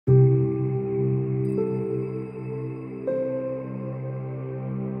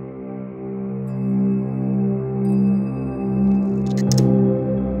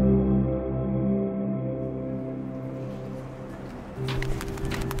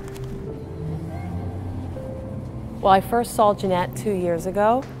Well, I first saw Ginette 2 years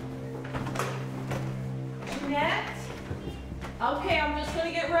ago. Ginette? Okay, I'm just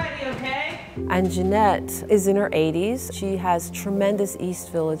gonna get ready, okay? And Ginette is in her 80s. She has tremendous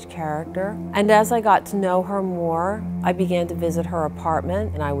East Village character. And as I got to know her more, I began to visit her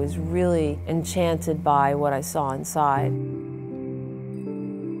apartment, and I was really enchanted by what I saw inside.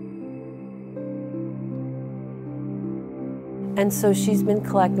 And so she's been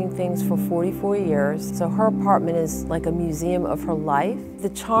collecting things for 44 years. So her apartment is like a museum of her life. The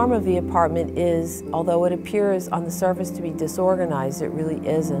charm of the apartment is, although it appears on the surface to be disorganized, it really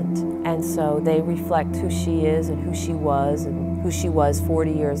isn't. And so they reflect who she is and who she was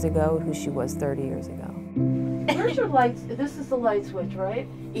 40 years ago, and who she was 30 years ago. Where's your lights? This is the light switch, right?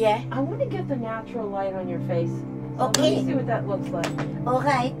 Yeah. I want to get the natural light on your face. So Okay. Let me see what that looks like. All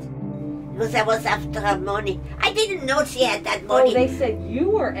right. Because I was after her money. I didn't know she had that money. Oh, they said you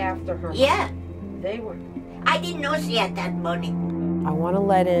were after her. Yeah. They were. I didn't know she had that money. I want to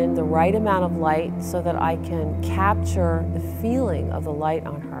let in the right amount of light so that I can capture the feeling of the light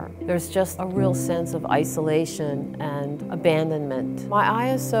on her. There's just a real sense of isolation and abandonment. My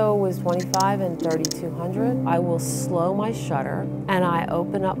ISO was 25 and 3200. I will slow my shutter and I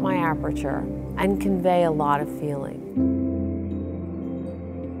open up my aperture and convey a lot of feeling.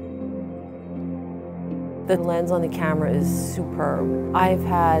 The lens on the camera is superb. I've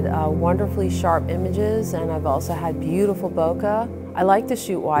had wonderfully sharp images, and I've also had beautiful bokeh. I like to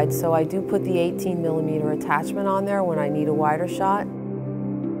shoot wide, so I do put the 18mm attachment on there when I need a wider shot.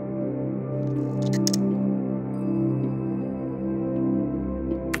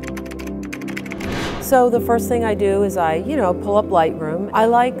 So the first thing I do is I, pull up Lightroom. I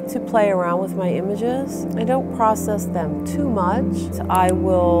like to play around with my images. I don't process them too much. I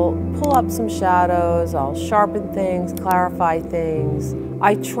will pull up some shadows, I'll sharpen things, clarify things.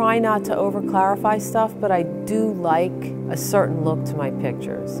 I try not to over-clarify stuff, but I do like a certain look to my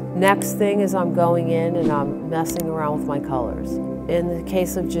pictures. Next thing is I'm going in and I'm messing around with my colors. In the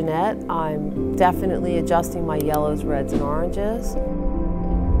case of Ginette, I'm definitely adjusting my yellows, reds, and oranges.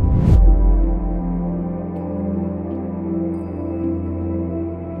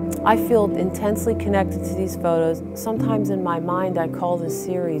 I feel intensely connected to these photos. Sometimes in my mind I call this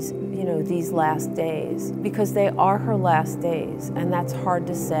series, These Last Days, because they are her last days, and that's hard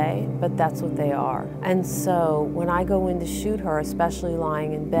to say, but that's what they are. And so when I go in to shoot her, especially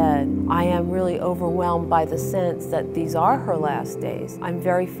lying in bed, I am really overwhelmed by the sense that these are her last days. I'm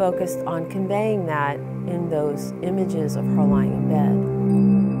very focused on conveying that in those images of her lying in bed.